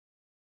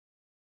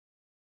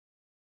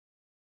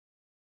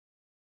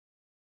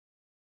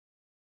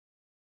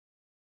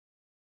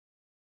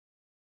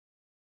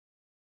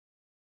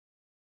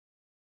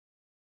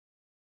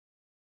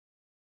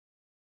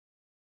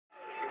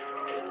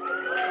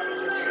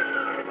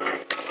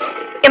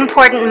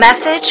Important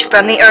message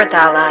from the Earth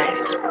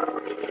Allies.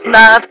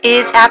 Love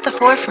is at the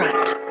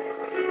forefront.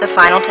 The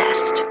final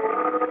test.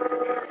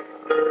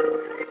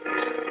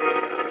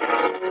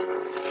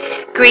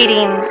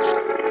 Greetings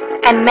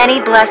and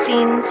many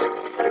blessings,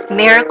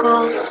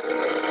 miracles,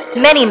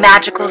 many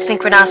magical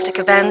synchronistic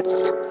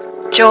events,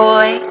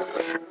 joy,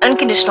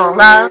 unconditional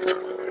love,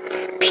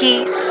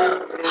 peace,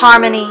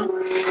 harmony,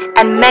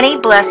 and many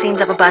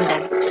blessings of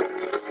abundance.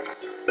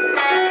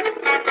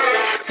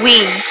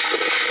 We,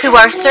 who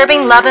are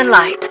serving love and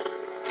light,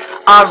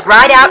 are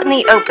right out in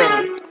the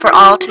open for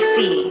all to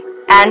see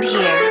and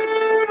hear.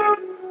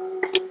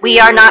 We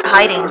are not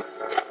hiding.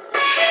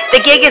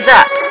 The gig is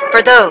up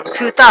for those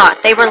who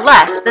thought they were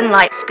less than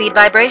light speed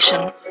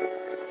vibration.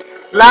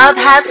 Love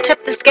has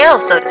tipped the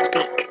scales, so to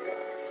speak.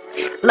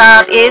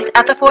 Love is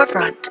at the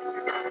forefront.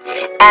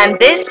 And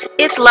this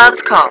is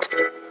love's call.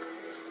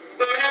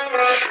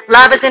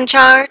 Love is in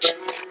charge,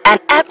 and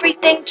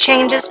everything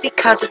changes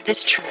because of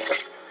this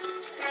truth.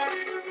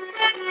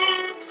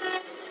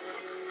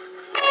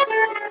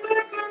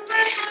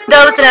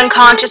 Those in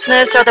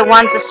unconsciousness are the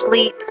ones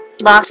asleep,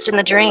 lost in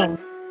the dream.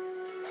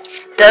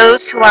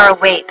 Those who are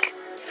awake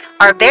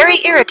are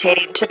very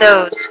irritating to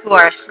those who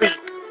are asleep.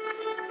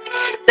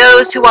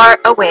 Those who are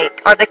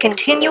awake are the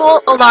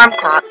continual alarm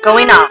clock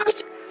going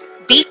off,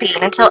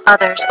 beeping until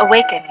others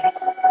awaken.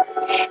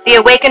 The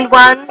awakened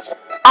ones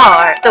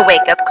are the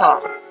wake-up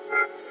call.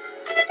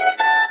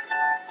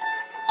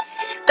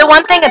 The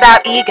one thing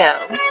about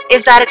ego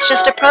is that it's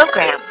just a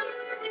program.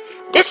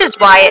 This is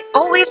why it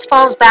always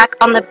falls back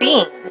on the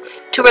being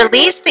to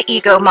release the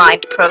ego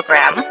mind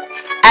program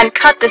and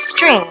cut the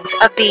strings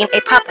of being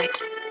a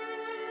puppet.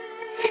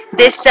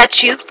 This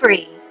sets you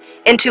free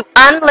into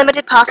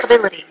unlimited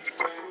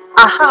possibilities.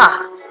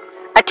 Aha!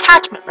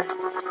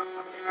 Attachmentless.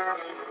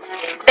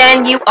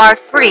 Then you are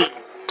free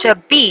to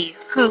be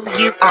who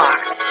you are.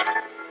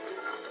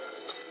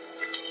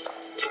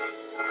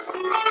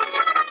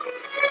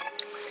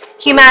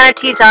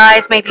 Humanity's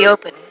eyes may be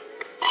open,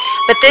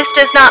 but this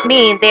does not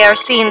mean they are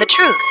seeing the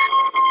truth.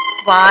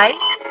 Why?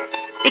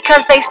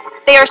 Because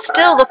they are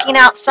still looking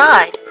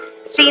outside,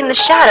 seeing the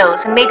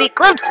shadows and maybe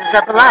glimpses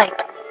of the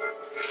light.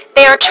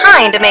 They are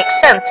trying to make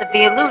sense of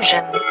the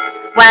illusion,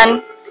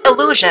 when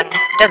illusion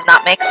does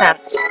not make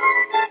sense.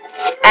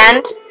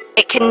 And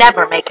it can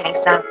never make any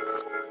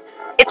sense.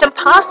 It's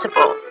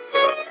impossible.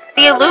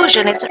 The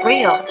illusion isn't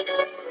real.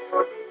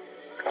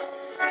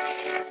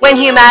 When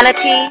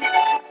humanity,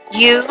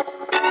 you,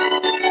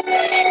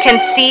 can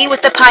see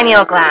with the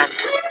pineal gland,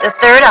 the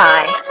third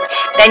eye,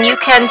 then you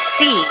can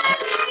see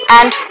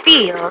and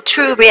feel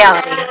true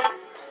reality.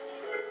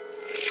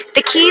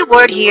 The key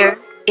word here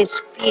is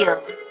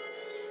feel.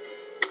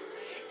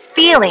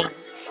 Feeling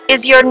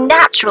is your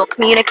natural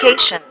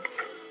communication,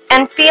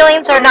 and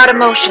feelings are not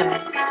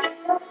emotions.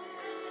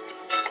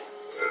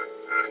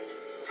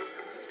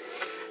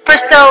 For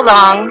so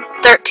long,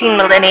 13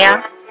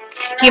 millennia,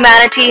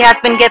 humanity has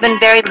been given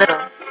very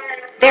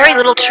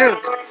little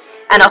truth,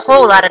 and a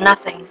whole lot of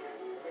nothing.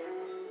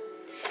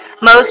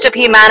 Most of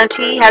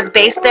humanity has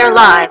based their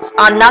lives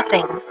on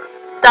nothing,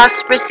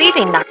 thus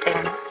receiving nothing.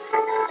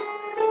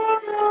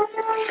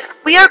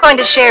 We are going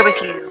to share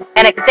with you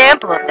an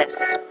example of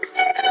this.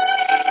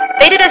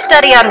 They did a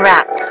study on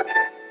rats.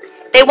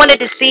 They wanted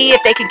to see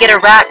if they could get a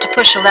rat to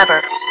push a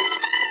lever.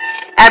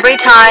 Every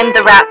time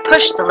the rat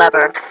pushed the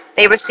lever,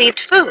 they received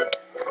food,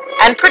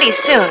 and pretty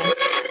soon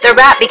the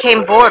rat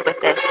became bored with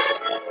this.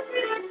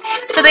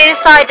 So they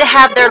decided to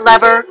have their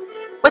lever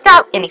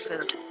without any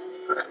food.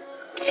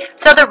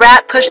 So the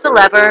rat pushed the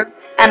lever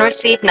and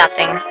received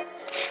nothing,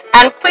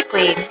 and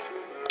quickly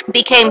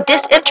became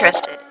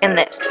disinterested in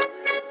this.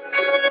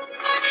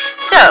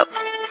 So,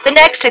 the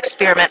next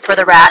experiment for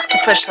the rat to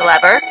push the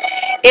lever,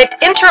 it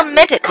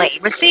intermittently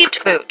received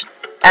food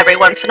every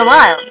once in a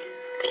while.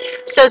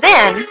 So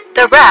then,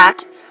 the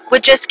rat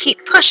would just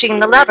keep pushing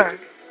the lever,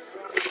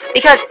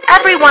 because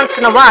every once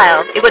in a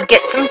while it would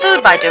get some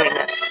food by doing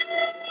this.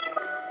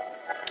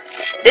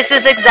 This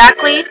is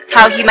exactly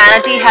how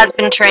humanity has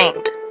been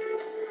trained.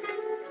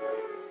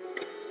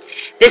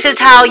 This is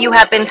how you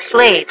have been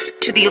slaves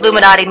to the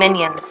Illuminati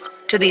minions,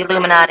 to the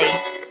Illuminati,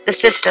 the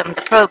system,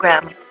 the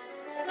program.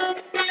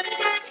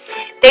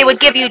 They would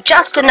give you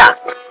just enough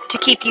to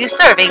keep you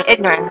serving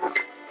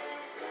ignorance.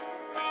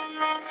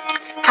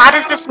 How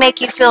does this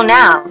make you feel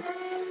now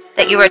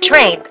that you are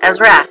trained as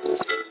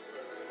rats?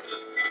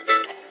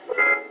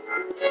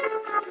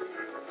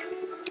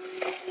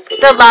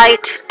 The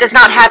light does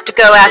not have to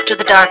go after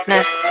the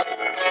darkness.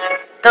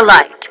 The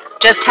light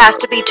just has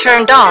to be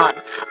turned on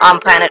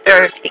planet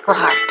Earth Equal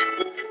Heart.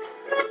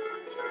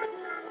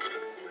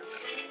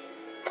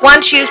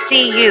 Once you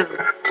see you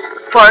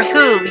for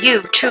who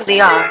you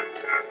truly are,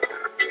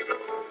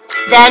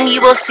 then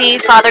you will see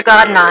Father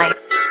God and I,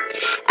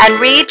 and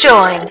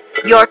rejoin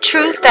your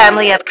true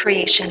family of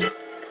creation.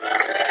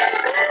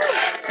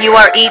 You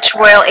are each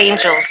royal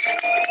angels,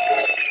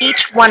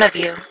 each one of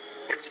you,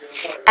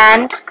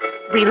 and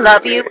we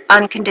love you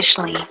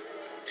unconditionally.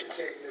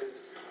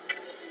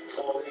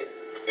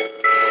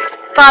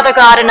 Father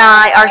God and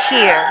I are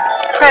here,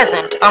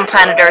 present on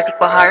planet Earth,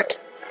 Equal Heart.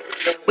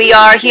 We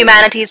are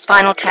humanity's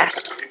final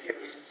test.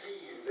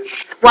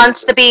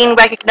 Once the being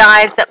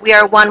recognizes that we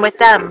are one with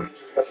them,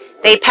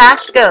 they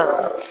pass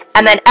go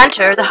and then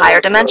enter the higher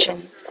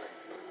dimensions.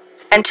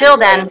 Until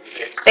then,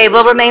 they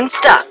will remain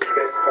stuck,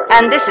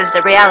 and this is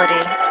the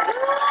reality.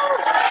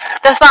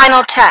 The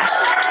final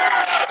test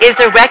is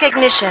the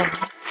recognition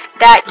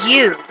that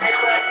you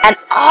and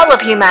all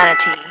of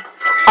humanity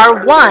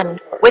are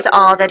one with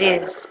all that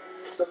is.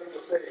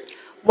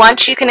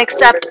 Once you can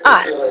accept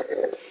us,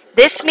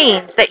 this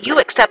means that you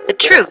accept the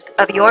truth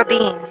of your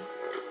being,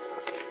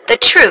 the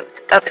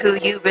truth of who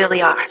you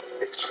really are.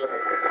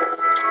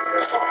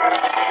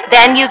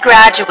 Then you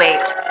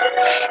graduate,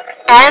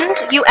 and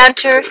you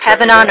enter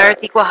heaven on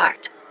earth, Equal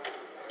Heart.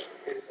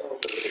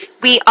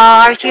 We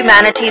are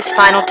humanity's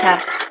final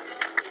test.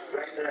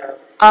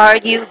 Are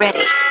you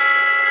ready?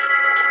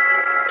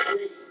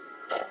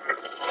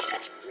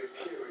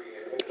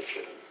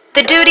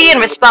 The duty and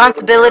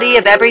responsibility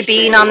of every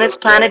being on this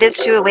planet is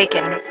to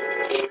awaken.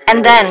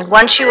 And then,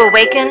 once you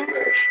awaken,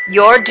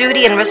 your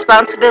duty and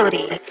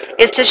responsibility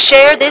is to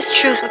share this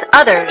truth with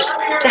others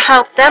to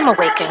help them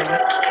awaken.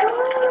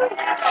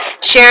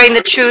 Sharing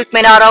the truth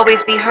may not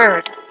always be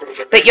heard,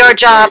 but your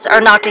jobs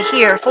are not to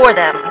hear for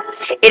them.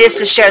 It is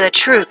to share the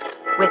truth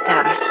with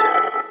them.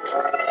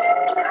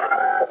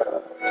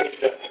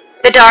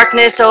 The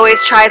darkness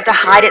always tries to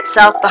hide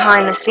itself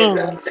behind the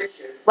scenes,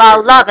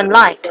 while love and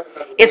light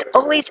is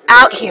always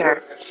out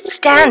here,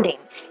 standing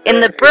in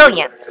the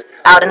brilliance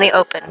out in the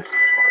open.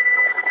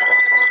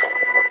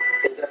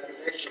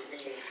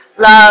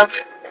 Love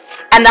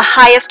and the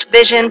highest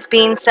visions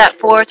being set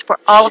forth for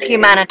all of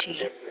humanity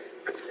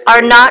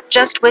are not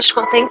just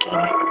wishful thinking.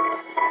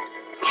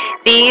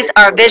 These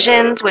are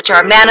visions which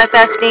are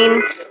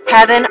manifesting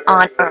heaven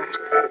on earth.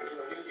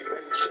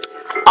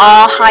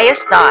 All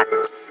highest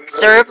thoughts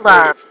serve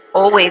love,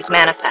 always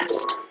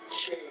manifest.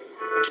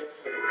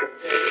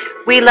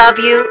 We love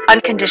you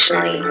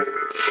unconditionally,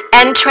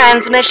 and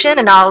transmission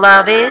in all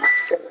love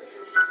is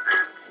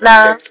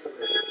love,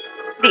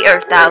 the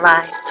earth thou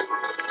lies.